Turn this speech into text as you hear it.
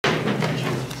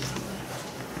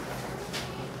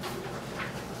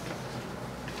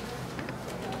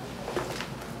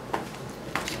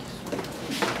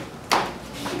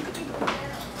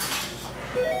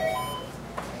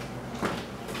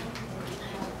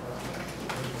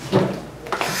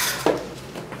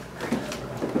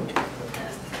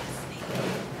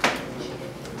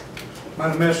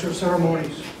Madam Master of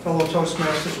Ceremonies, fellow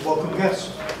Toastmasters, welcome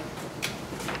guests.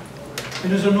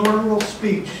 In his inaugural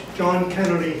speech, John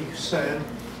Kennedy said,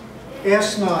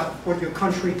 "Ask not what your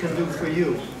country can do for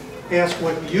you. Ask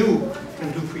what you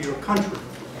can do for your country."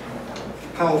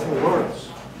 Powerful words.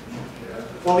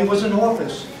 While he was in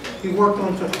office, he worked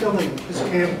on fulfilling his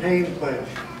campaign pledge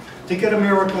to get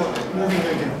America moving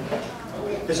again.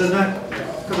 His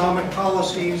economic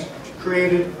policies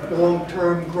created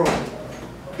long-term growth.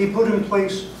 He put in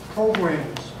place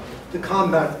programs to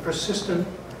combat persistent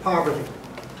poverty.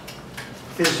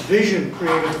 His vision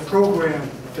created a program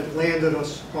that landed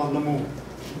us on the moon.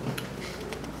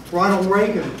 Ronald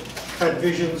Reagan had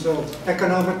visions of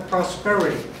economic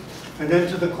prosperity, an end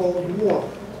to the Cold War,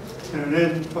 and an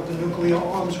end of the nuclear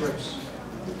arms race.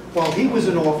 While he was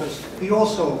in office, he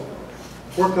also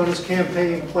worked on his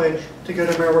campaign pledge to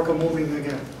get America moving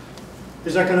again.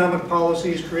 His economic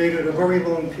policies created a very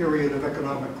long period of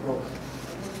economic growth.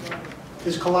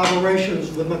 His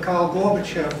collaborations with Mikhail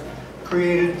Gorbachev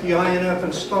created the INF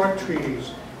and START treaties,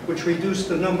 which reduced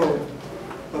the number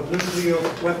of nuclear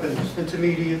weapons,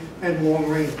 intermediate and long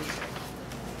range.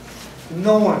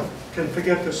 No one can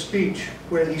forget the speech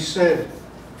where he said,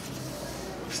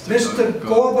 "Mr.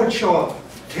 Gorbachev,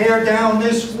 tear down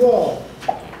this wall,"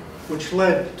 which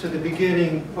led to the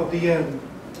beginning of the end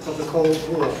of the Cold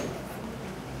War.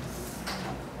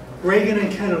 Reagan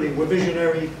and Kennedy were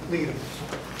visionary leaders.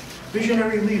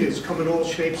 Visionary leaders come in all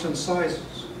shapes and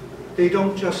sizes. They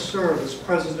don't just serve as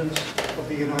presidents of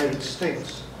the United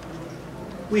States.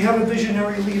 We have a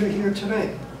visionary leader here today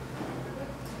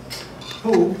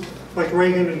who, like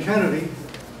Reagan and Kennedy,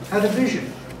 had a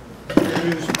vision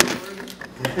and used words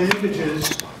and images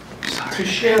to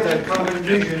share that common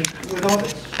vision with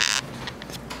others.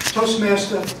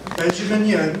 Toastmaster Benjamin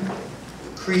Yen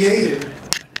created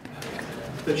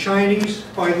the Chinese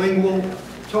Bilingual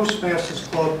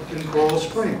Toastmasters Club in Coral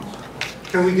Springs.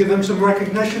 Can we give him some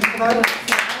recognition for that?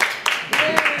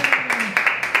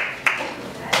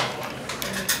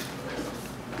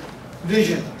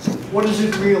 Vision. What is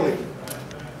it really?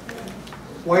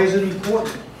 Why is it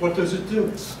important? What does it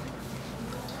do?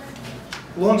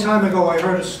 A long time ago, I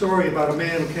heard a story about a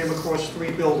man who came across 3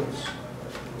 buildings.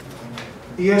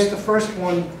 He asked the first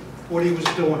one what he was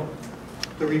doing.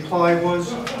 The reply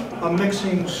was, "I'm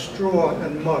mixing straw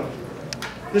and mud."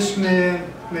 This man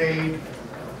made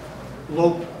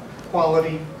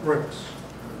low-quality bricks.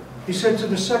 He said to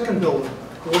the second building,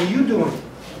 "What are you doing?"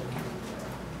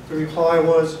 The reply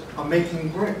was, "I'm making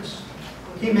bricks."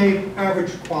 He made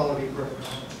average quality bricks.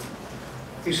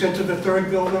 He said to the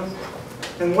third builder,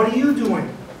 "And what are you doing?"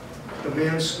 The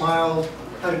man smiled,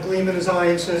 had a gleam in his eye,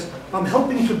 and says, "I'm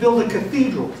helping to build a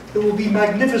cathedral. It will be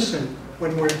magnificent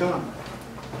when we're done."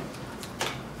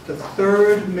 The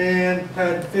third man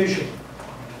had vision.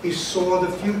 He saw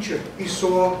the future. He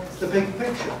saw the big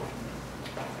picture.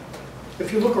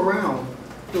 If you look around,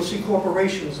 you'll see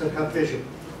corporations that have vision.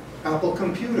 Apple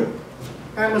Computer,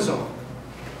 Amazon,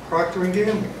 Procter &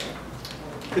 Gamble.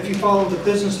 If you follow the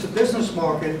business-to-business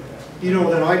market, you know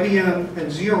that IBM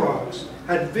and Xerox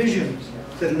had visions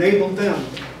that enabled them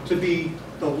to be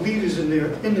the leaders in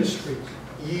their industries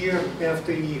year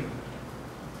after year.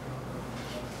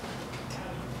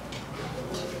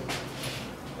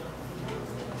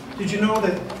 Did you know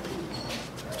that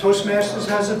Toastmasters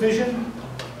has a vision?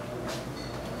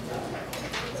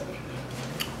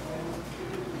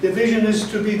 The vision is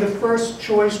to be the first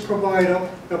choice provider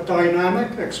of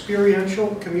dynamic,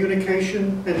 experiential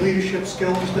communication and leadership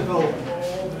skills development.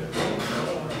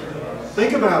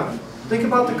 Think about it. Think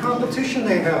about the competition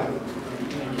they have.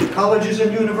 Colleges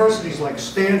and universities like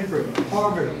Stanford,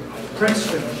 Harvard,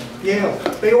 Princeton, Yale,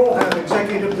 they all have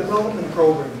executive development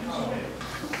programs.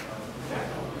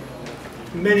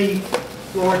 Many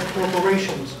large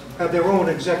corporations have their own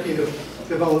executive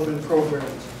development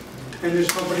programs. And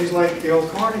there's companies like Dale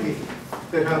Carnegie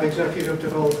that have executive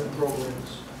development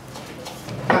programs.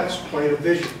 That's quite a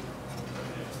vision.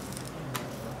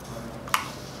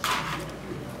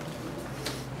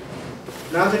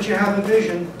 Now that you have a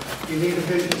vision, you need a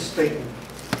vision statement.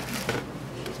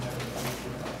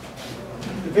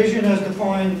 The vision as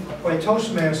defined by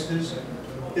Toastmasters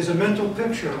is a mental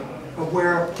picture of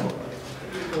where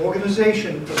the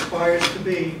organization aspires to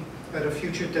be at a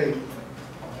future date.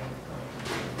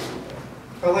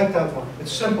 I like that one.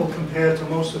 It's simple compared to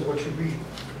most of what you read.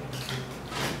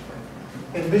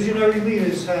 And visionary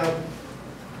leaders have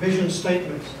vision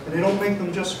statements, and they don't make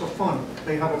them just for fun.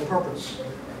 They have a purpose.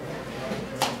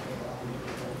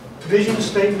 Vision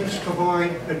statements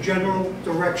provide a general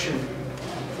direction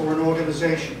for an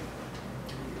organization.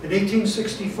 In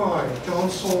 1865, John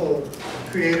Saul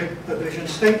created a vision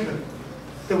statement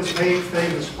that was made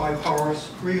famous by Horace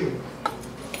Greeley.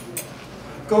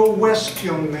 Go west,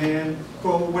 young man,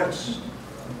 go west,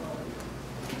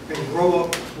 and grow up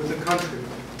with the country.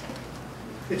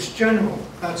 It's general,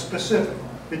 not specific.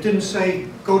 It didn't say,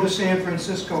 go to San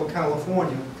Francisco,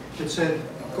 California. It said,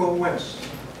 go west.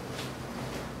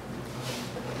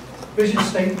 Vision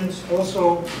statements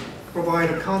also provide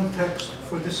a context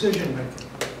for decision making.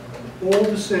 All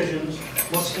decisions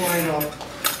must line up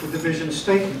with the vision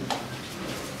statement.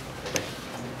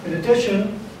 In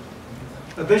addition,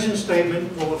 a vision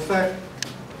statement will affect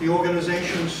the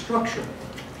organization's structure,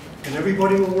 and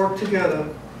everybody will work together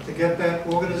to get that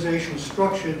organization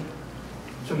structured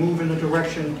to move in the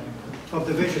direction of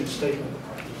the vision statement.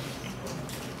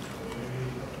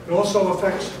 It also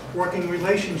affects working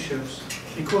relationships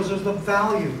because of the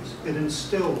values it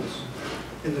instills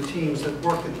in the teams that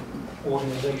work in the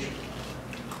organization.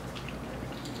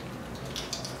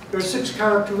 There are 6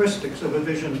 characteristics of a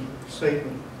vision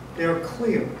statement. They are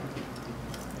clear.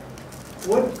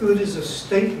 What good is a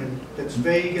statement that's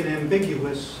vague and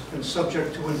ambiguous and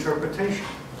subject to interpretation?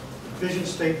 The vision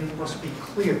statement must be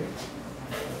clear.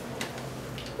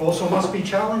 Also must be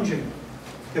challenging.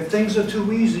 If things are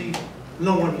too easy,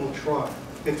 no one will try.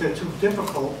 If they're too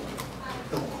difficult,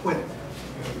 they'll quit.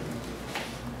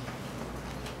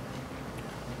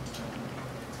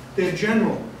 They're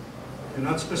general. They're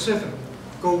not specific.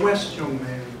 Go west, young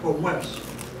man. Go west.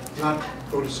 Not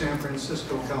go to San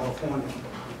Francisco, California.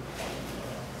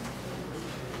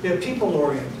 They're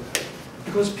people-oriented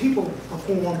because people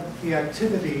perform the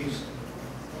activities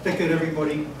that get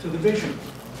everybody to the vision.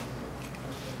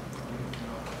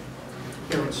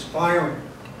 They're inspiring.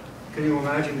 Can you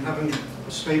imagine having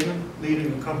a statement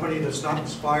leading a company that's not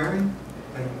inspiring?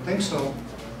 I don't think so.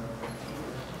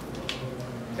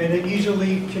 And they're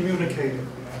easily communicated.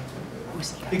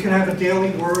 You can have a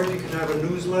daily word, you can have a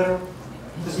newsletter.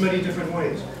 There's many different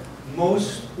ways.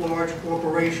 Most large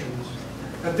corporations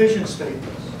have vision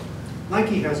statements.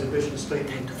 Nike has a vision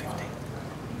statement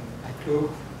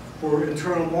for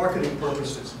internal marketing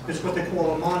purposes. It's what they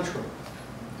call a mantra.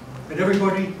 And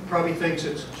everybody probably thinks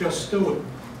it's just do it.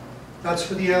 That's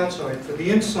for the outside. For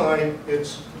the inside,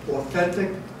 it's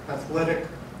authentic, athletic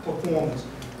performance.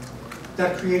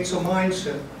 That creates a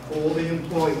mindset for all the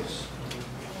employees.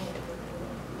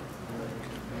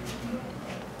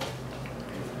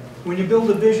 When you build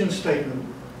a vision statement,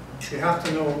 you have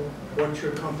to know what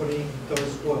your company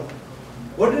does well.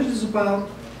 What it is about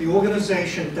the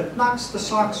organization that knocks the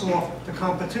socks off the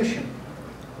competition.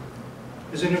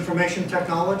 Is it information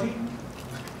technology?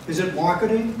 Is it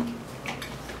marketing?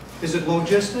 Is it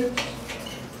logistics?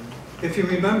 If you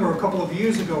remember, a couple of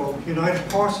years ago, United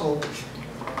Parcel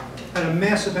had a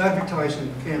massive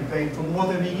advertising campaign for more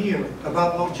than a year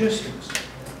about logistics,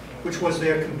 which was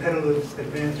their competitive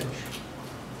advantage.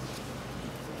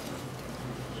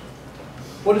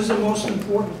 What is the most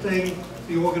important thing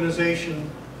the organization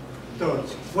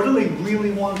does? What do they really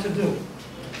want to do?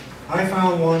 I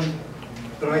found one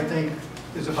that I think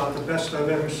is about the best I've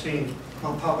ever seen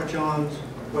on Papa John's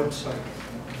website.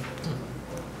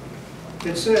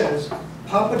 It says,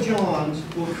 Papa John's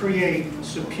will create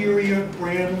superior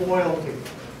brand loyalty.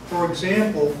 For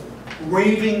example,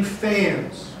 raving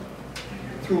fans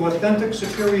through authentic,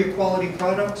 superior quality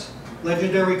products,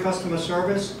 legendary customer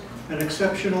service, and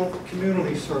exceptional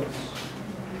community service.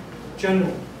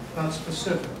 General, not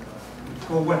specific.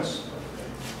 Go west.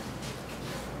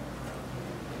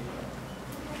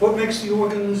 What makes the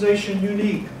organization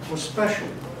unique or special?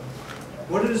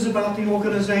 What it is about the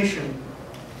organization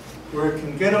where it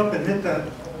can get up and hit that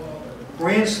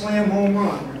grand slam home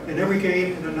run in every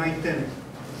game in the 9th inning?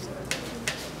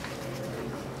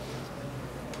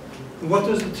 And what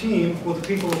does the team or the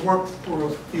people who work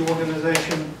for the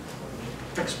organization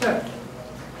expect?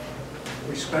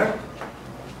 Respect,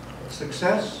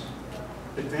 success,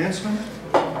 advancement.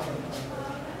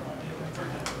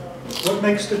 What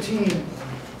makes the team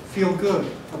feel good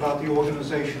about the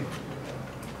organization?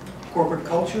 Corporate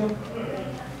culture,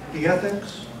 the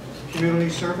ethics, community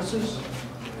services.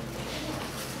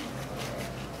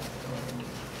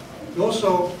 You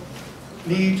also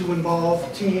need to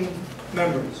involve team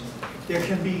members. There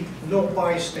can be no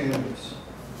bystanders.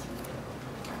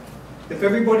 If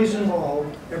everybody's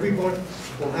involved, everyone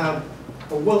will have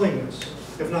a willingness,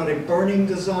 if not a burning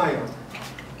desire,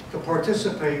 to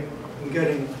participate in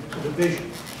getting to the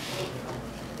vision.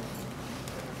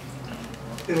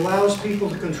 It allows people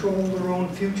to control their own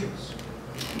futures.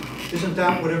 Isn't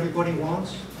that what everybody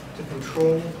wants? To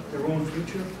control their own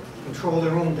future, control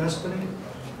their own destiny?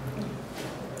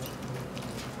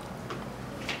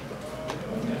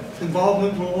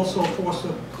 Involvement will also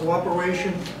foster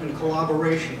cooperation and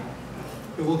collaboration.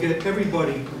 It will get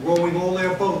everybody rowing all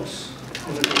their boats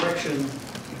in the direction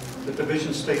that the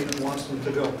vision statement wants them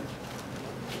to go.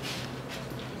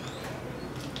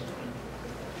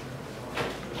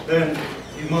 Then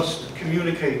you must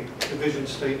communicate the vision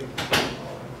statement.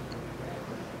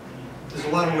 There's a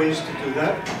lot of ways to do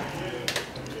that.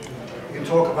 You can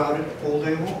talk about it all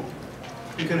day long.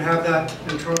 You can have that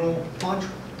internal mantra.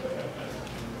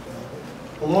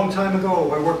 A long time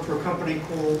ago, I worked for a company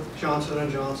called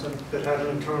Johnson & Johnson that had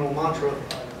an internal mantra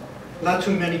not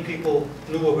too many people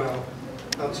knew about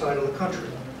outside of the country.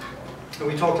 And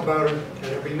we talked about it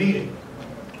at every meeting.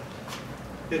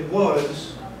 It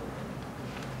was,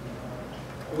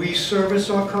 we service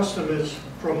our customers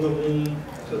from the womb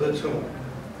to the tomb.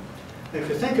 And if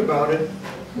you think about it,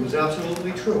 it was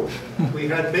absolutely true. We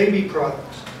had baby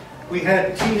products. We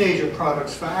had teenager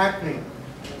products for acne.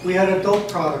 We had adult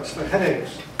products for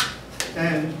headaches.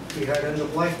 And we had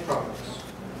end-of-life products.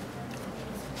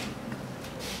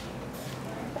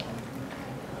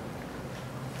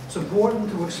 It's important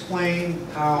to explain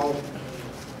how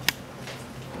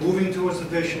moving towards the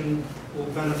vision will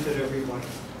benefit everybody.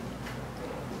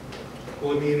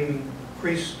 Will it mean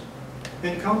increased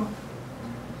income?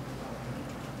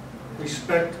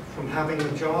 Respect from having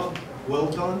a job well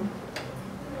done?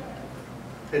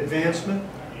 Advancement?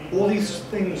 All these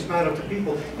things matter to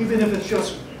people, even if it's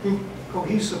just group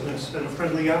cohesiveness and a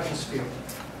friendly atmosphere,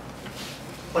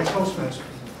 like Toastmasters.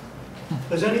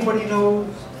 Does anybody know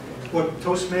what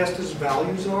Toastmasters'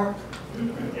 values are?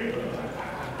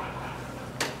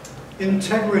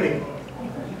 Integrity,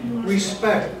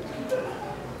 respect,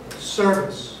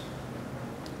 service,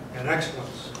 and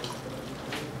excellence.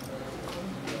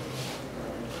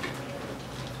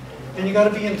 And you got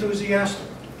to be enthusiastic.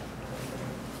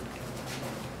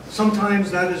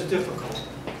 Sometimes that is difficult.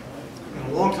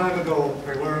 And a long time ago,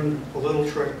 I learned a little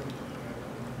trick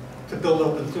to build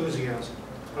up enthusiasm.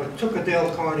 I took a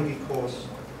Dale Carnegie course.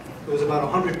 There was about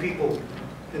 100 people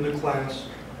in the class,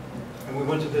 and we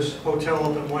went to this hotel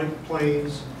up in White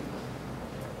Plains,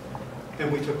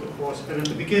 and we took the course. And at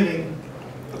the beginning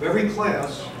of every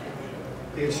class,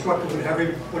 the instructor would have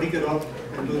everybody get up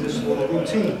and do this little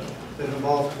routine that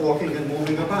involved talking and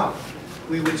moving about.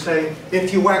 We would say,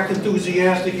 if you act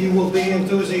enthusiastic, you will be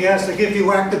enthusiastic. If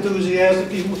you act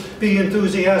enthusiastic, you will be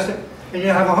enthusiastic. And you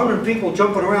have 100 people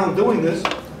jumping around doing this.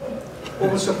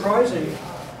 What was surprising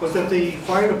was that the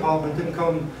fire department didn't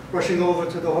come rushing over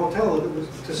to the hotel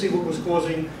to see what was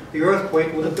causing the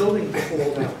earthquake with the building to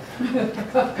fall down.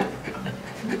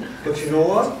 But you know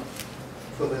what?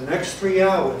 For the next 3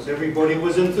 hours, everybody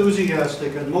was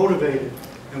enthusiastic and motivated,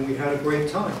 and we had a great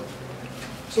time.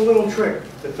 It's a little trick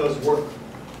that does work.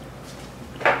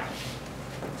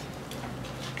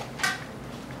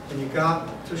 And you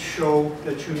got to show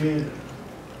that you mean it.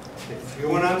 If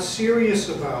you're not serious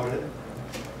about it,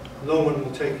 no one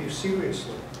will take you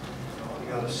seriously. You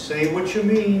got to say what you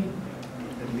mean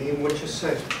and mean what you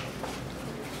say.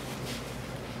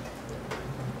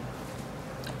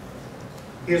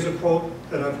 Here's a quote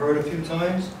that I've heard a few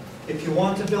times. If you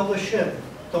want to build a ship,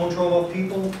 don't draw up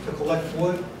people to collect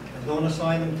wood and don't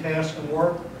assign them tasks and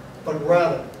work, but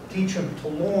rather teach them to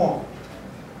long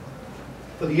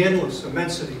for the endless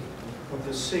immensity of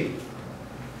the sea.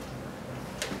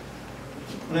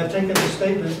 And I've taken this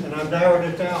statement and I've narrowed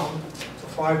it down to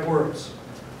 5 words.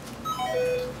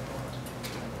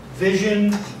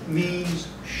 Vision means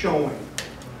showing,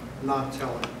 not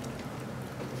telling.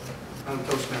 I'm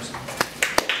Toastmaster.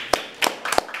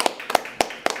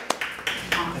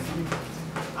 Awesome.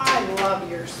 I love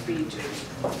your speeches.